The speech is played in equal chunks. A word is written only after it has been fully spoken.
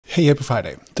Hey, happy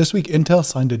Friday. This week Intel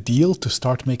signed a deal to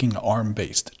start making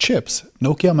ARM-based chips.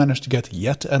 Nokia managed to get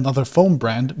yet another phone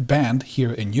brand banned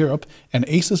here in Europe, and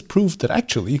ASUS proved that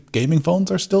actually gaming phones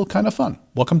are still kind of fun.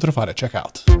 Welcome to the Friday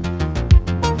Checkout.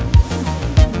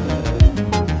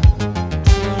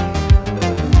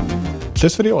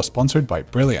 This video was sponsored by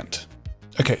Brilliant.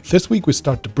 Okay, this week we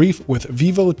start the brief with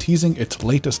Vivo teasing its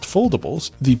latest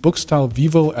foldables, the book-style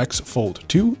Vivo X Fold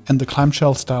 2 and the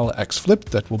clamshell-style X Flip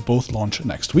that will both launch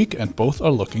next week, and both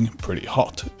are looking pretty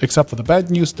hot, except for the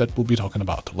bad news that we'll be talking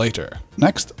about later.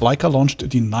 Next, Leica launched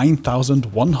the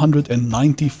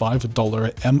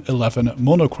 $9,195 M11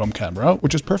 monochrome camera,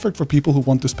 which is perfect for people who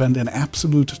want to spend an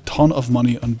absolute ton of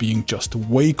money on being just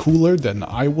way cooler than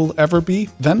I will ever be.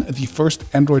 Then, the first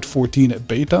Android 14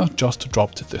 beta just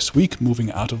dropped this week, moving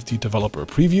out of the developer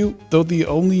preview, though the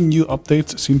only new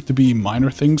updates seem to be minor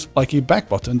things like a back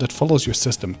button that follows your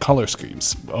system color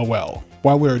schemes. Oh well.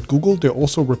 While we're at Google, they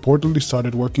also reportedly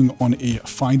started working on a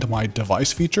Find My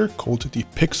Device feature called the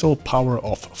Pixel Power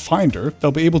Off Finder.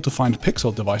 They'll be able to find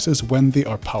Pixel devices when they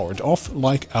are powered off,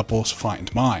 like Apple's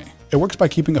Find My. It works by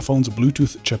keeping a phone's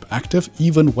Bluetooth chip active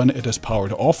even when it is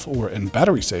powered off or in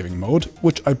battery saving mode,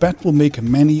 which I bet will make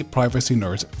many privacy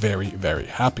nerds very, very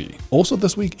happy. Also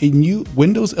this week, a new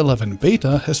Windows 11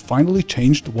 beta has finally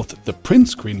changed what the print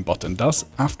screen button does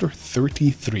after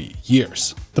 33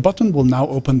 years. The button will now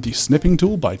open the snipping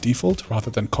tool by default rather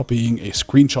than copying a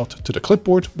screenshot to the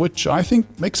clipboard, which I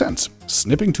think makes sense.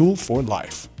 Snipping tool for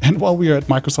life. And while we are at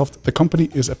Microsoft, the company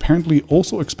is apparently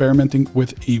also experimenting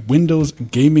with a Windows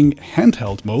gaming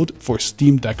handheld mode for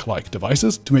Steam Deck-like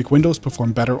devices to make Windows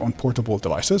perform better on portable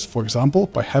devices, for example,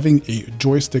 by having a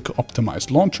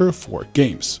joystick-optimized launcher for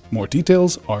games. More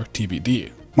details are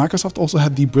TBD. Microsoft also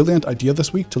had the brilliant idea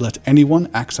this week to let anyone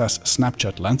access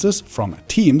Snapchat lenses from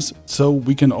Teams, so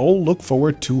we can all look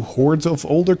forward to hordes of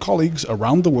older colleagues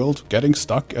around the world getting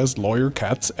stuck as lawyer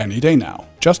cats any day now.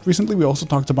 Just recently we also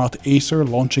talked about Acer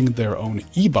launching their own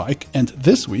e-bike, and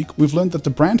this week we've learned that the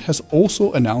brand has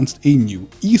also announced a new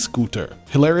e-scooter.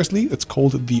 Hilariously, it's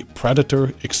called the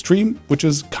Predator Extreme, which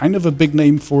is kind of a big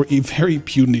name for a very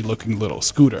puny looking little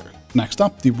scooter. Next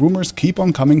up, the rumors keep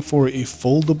on coming for a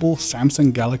foldable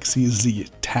Samsung Galaxy Z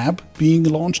Tab being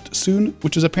launched soon,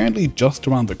 which is apparently just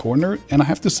around the corner, and I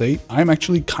have to say, I'm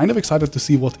actually kind of excited to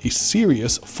see what a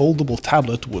serious foldable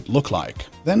tablet would look like.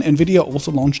 Then Nvidia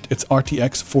also launched its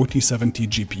RTX 4070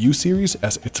 GPU series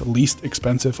as its least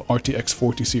expensive RTX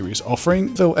 40 series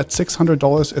offering, though at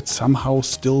 $600 it somehow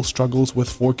still struggles with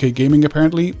 4K gaming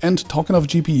apparently. And talking of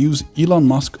GPUs, Elon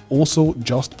Musk also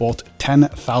just bought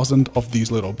 10,000 of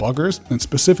these little buggers, and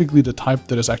specifically the type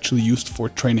that is actually used for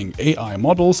training AI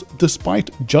models, despite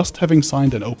just having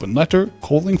signed an open letter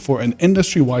calling for an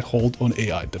industry-wide hold on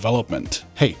AI development.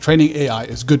 Hey, training AI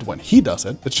is good when he does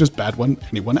it, it's just bad when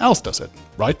anyone else does it,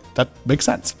 right? That makes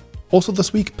sense. Also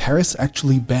this week, Paris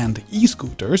actually banned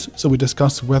e-scooters, so we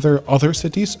discuss whether other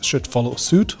cities should follow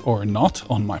suit or not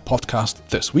on my podcast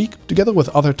this week, together with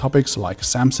other topics like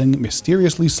Samsung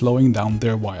mysteriously slowing down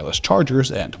their wireless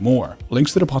chargers and more.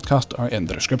 Links to the podcast are in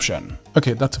the description.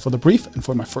 Okay, that's it for the brief, and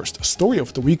for my first story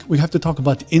of the week, we have to talk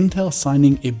about Intel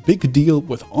signing a big deal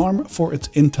with ARM for its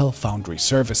Intel Foundry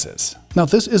services. Now,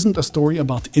 this isn't a story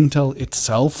about Intel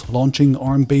itself launching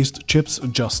ARM-based chips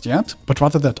just yet, but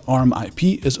rather that ARM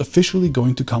IP is officially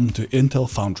going to come to Intel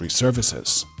Foundry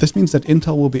services. This means that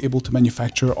Intel will be able to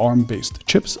manufacture ARM-based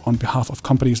chips on behalf of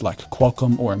companies like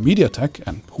Qualcomm or MediaTek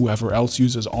and whoever else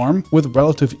uses ARM with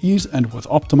relative ease and with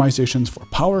optimizations for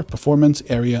power, performance,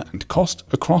 area, and cost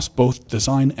across both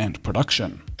design and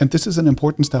production. And this is an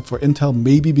important step for Intel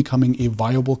maybe becoming a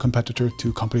viable competitor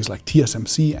to companies like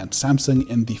TSMC and Samsung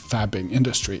in the fabbing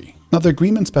industry. Now, the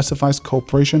agreement specifies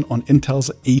cooperation on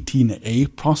Intel's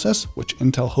 18A process, which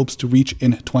Intel hopes to reach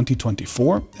in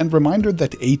 2024, and reminder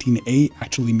that 18A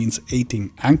actually means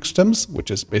 18 angstroms,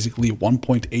 which is basically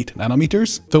 1.8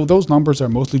 nanometers, though those numbers are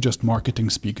mostly just marketing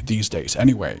speak these days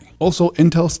anyway. Also,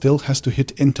 Intel still has to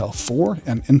hit Intel 4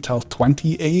 and Intel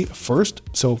 20A first,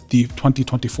 so the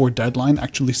 2024 deadline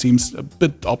actually seems a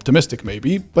bit optimistic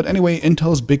maybe, but anyway,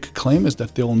 Intel's big claim is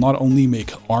that they'll not only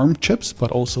make ARM chips,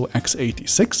 but also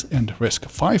x86 and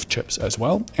risc-v chips as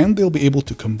well, and they'll be able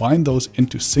to combine those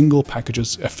into single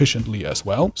packages efficiently as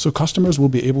well, so customers will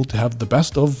be able to have the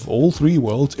best of all three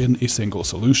worlds in a single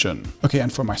solution. Okay,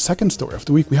 and for my second story of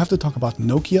the week, we have to talk about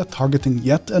Nokia targeting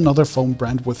yet another phone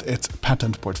brand with its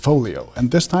patent portfolio, and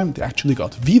this time they actually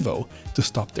got Vivo to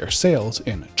stop their sales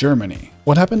in Germany.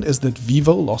 What happened is that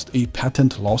Vivo lost a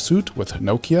patent lawsuit with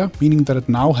Nokia, meaning that it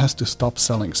now has to stop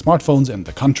selling smartphones in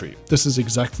the country. This is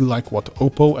exactly like what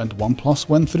OPPO and OnePlus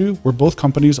went through, where both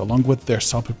companies, along with their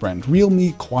sub-brand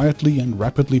Realme, quietly and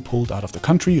rapidly pulled out of the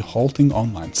country, halting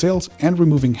online sales and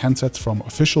removing handsets from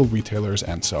official retailers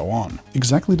and so on.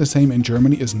 Exactly the same in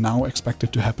Germany is now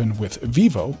expected to happen with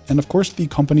Vivo, and of course the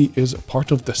company is part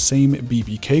of the same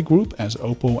BBK group as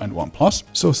OPPO and OnePlus,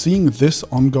 so seeing this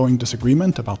ongoing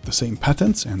disagreement about the same patents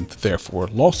and therefore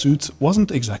lawsuits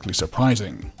wasn't exactly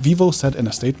surprising. Vivo said in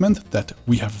a statement that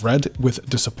we have read with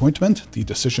disappointment the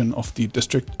decision of the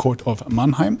District Court of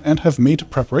Mannheim and have made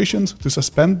preparations to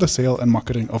suspend the sale and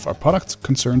marketing of our products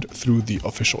concerned through the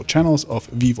official channels of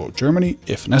Vivo Germany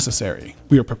if necessary.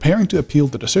 We are preparing to appeal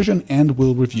the decision and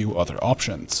will review other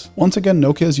options. Once again,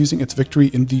 Nokia is using its victory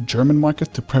in the German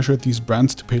market to pressure these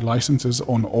brands to pay licenses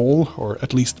on all, or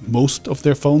at least most, of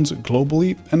their phones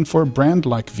globally, and for a brand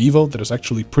like Vivo that is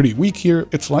actually pretty weak here,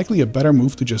 it's likely a better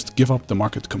move to just give up the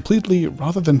market completely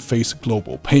rather than face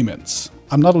global payments.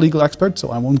 I'm not a legal expert, so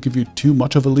I won't give you too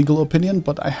much of a legal opinion,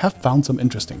 but I have found some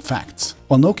interesting facts.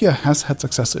 While Nokia has had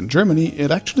success in Germany,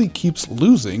 it actually keeps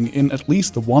losing in at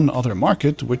least one other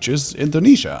market, which is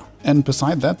Indonesia. And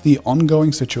beside that, the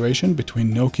ongoing situation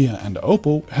between Nokia and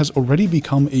OPPO has already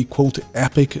become a quote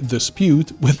epic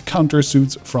dispute with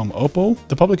countersuits from OPPO.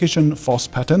 The publication False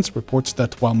Patents reports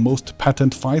that while most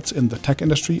patent fights in the tech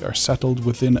industry are settled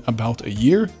within about a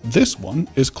year, this one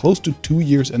is close to 2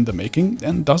 years in the making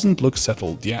and doesn't look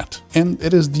settled yet. And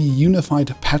it is the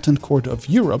Unified Patent Court of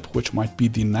Europe which might be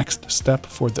the next step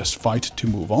for this fight to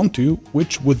move on to,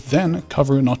 which would then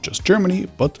cover not just Germany,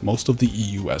 but most of the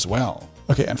EU as well.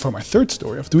 Okay, and for my third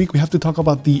story of the week, we have to talk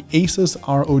about the ASUS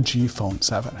ROG Phone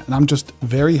 7. And I'm just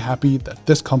very happy that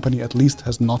this company at least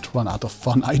has not run out of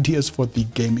fun ideas for the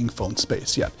gaming phone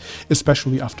space yet,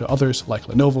 especially after others like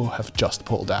Lenovo have just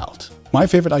pulled out. My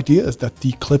favorite idea is that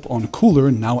the clip-on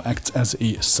cooler now acts as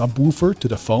a subwoofer to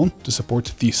the phone to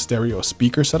support the stereo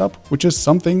speaker setup, which is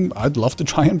something I'd love to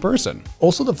try in person.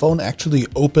 Also, the phone actually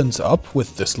opens up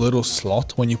with this little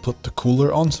slot when you put the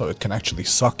cooler on, so it can actually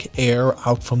suck air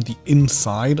out from the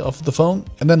inside of the phone,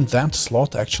 and then that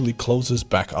slot actually closes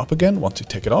back up again once you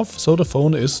take it off, so the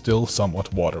phone is still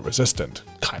somewhat water resistant.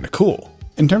 Kinda cool.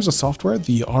 In terms of software,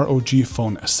 the ROG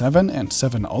Phone 7 and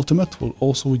 7 Ultimate will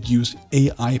also use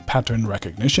AI pattern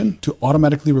recognition to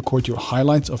automatically record your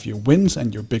highlights of your wins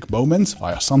and your big moments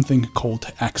via something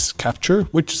called X Capture,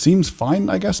 which seems fine,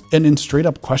 I guess. And in straight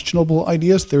up questionable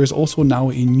ideas, there is also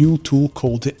now a new tool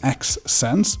called X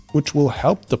Sense, which will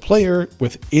help the player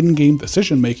with in-game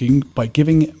decision making by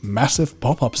giving massive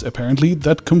pop-ups apparently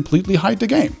that completely hide the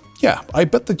game. Yeah, I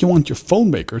bet that you want your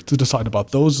phone maker to decide about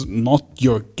those, not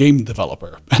your game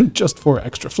developer. And just for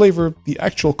extra flavor, the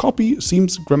actual copy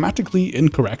seems grammatically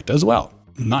incorrect as well.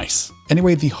 Nice.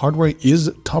 Anyway, the hardware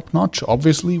is top-notch,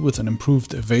 obviously, with an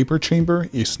improved vapor chamber,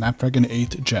 a Snapdragon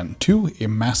 8 Gen 2, a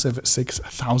massive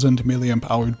 6000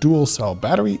 mAh dual-cell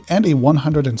battery, and a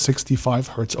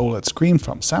 165Hz OLED screen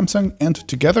from Samsung, and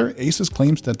together, ASUS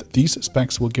claims that these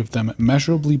specs will give them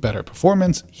measurably better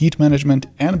performance, heat management,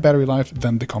 and battery life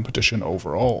than the competition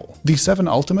overall. The 7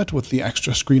 Ultimate with the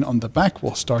extra screen on the back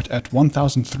will start at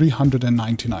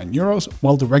 1,399 euros,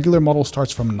 while the regular model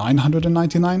starts from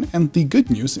 999, and the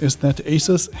good news is that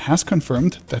ASUS has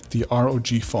confirmed that the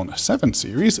ROG Phone 7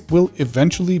 series will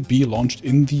eventually be launched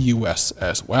in the US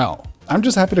as well. I'm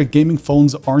just happy that gaming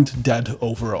phones aren't dead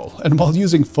overall, and while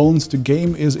using phones to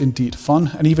game is indeed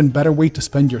fun, an even better way to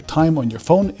spend your time on your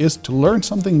phone is to learn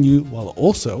something new while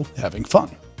also having fun.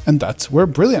 And that's where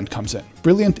Brilliant comes in.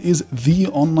 Brilliant is the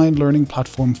online learning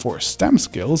platform for STEM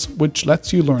skills, which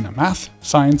lets you learn math,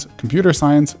 science, computer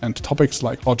science, and topics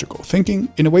like logical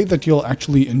thinking in a way that you'll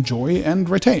actually enjoy and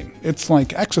retain. It's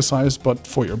like exercise, but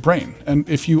for your brain. And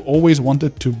if you always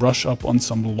wanted to brush up on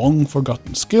some long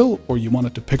forgotten skill, or you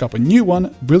wanted to pick up a new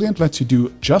one, Brilliant lets you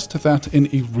do just that in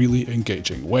a really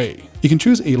engaging way. You can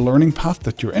choose a learning path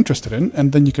that you're interested in,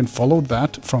 and then you can follow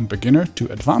that from beginner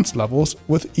to advanced levels,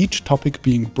 with each topic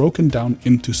being broken down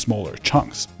into smaller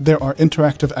chunks. There are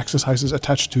interactive exercises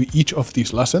attached to each of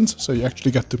these lessons, so you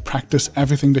actually get to practice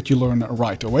everything that you learn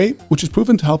right away, which is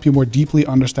proven to help you more deeply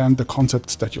understand the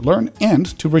concepts that you learn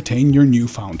and to retain your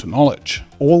newfound knowledge.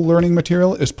 all learning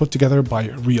material is put together by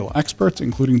real experts,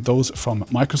 including those from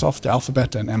Microsoft,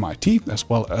 Alphabet, and MIT, as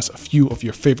well as a few of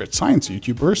your favorite science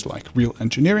YouTubers like Real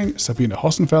Engineering, Sabine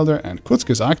Hossenfelder, and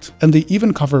Kurzgesagt, and they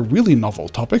even cover really novel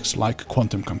topics like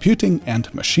quantum computing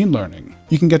and machine learning.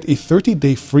 You can get a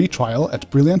 30-day free trial at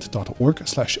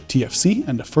brilliant.org/TFC,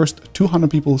 and the first 200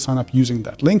 people who sign up using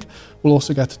that link will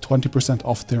also get 20%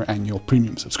 off their annual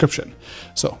premium subscription.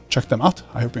 So check them out.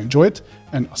 I hope you enjoy it,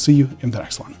 and I'll see you in the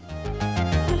next one.